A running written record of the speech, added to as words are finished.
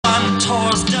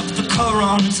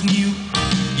sound is mute.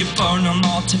 You burn them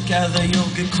all together,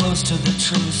 you'll get close to the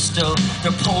truth still.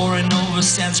 They're poring over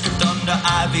Sanskrit under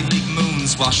Ivy League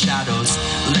moons, while shadows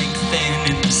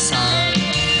lengthen in the sun.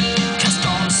 Cast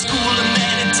on a school of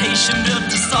meditation built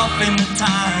to soften the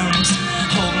times.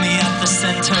 Hold me at the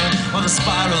center while the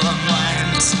spiral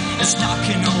unwinds. It's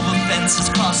knocking over fences,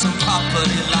 crossing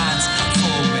property lines.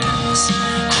 Four winds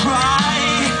cry.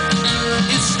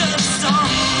 It's the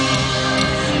song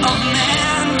of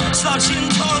man slouching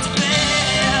towards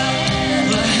Bethlehem.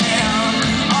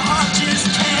 Our heart just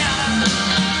can't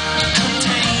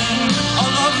contain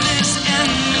all of this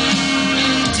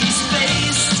empty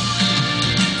space.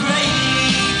 It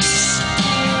breaks,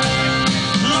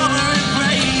 Lord, it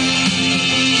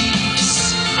breaks.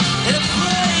 It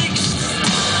breaks.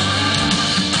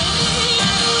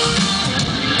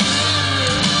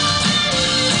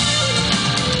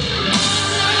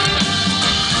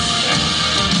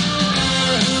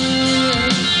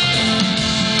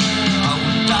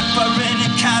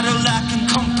 Cadillac and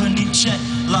company jet,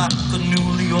 like a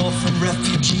newly orphaned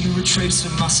refugee,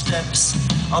 retracing my steps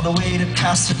all the way to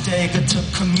Casadega to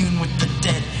commune with the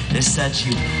dead. They said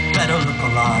you better look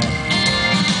alive.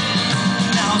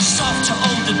 Now soft to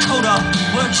old Dakota,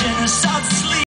 where genocide sleeps.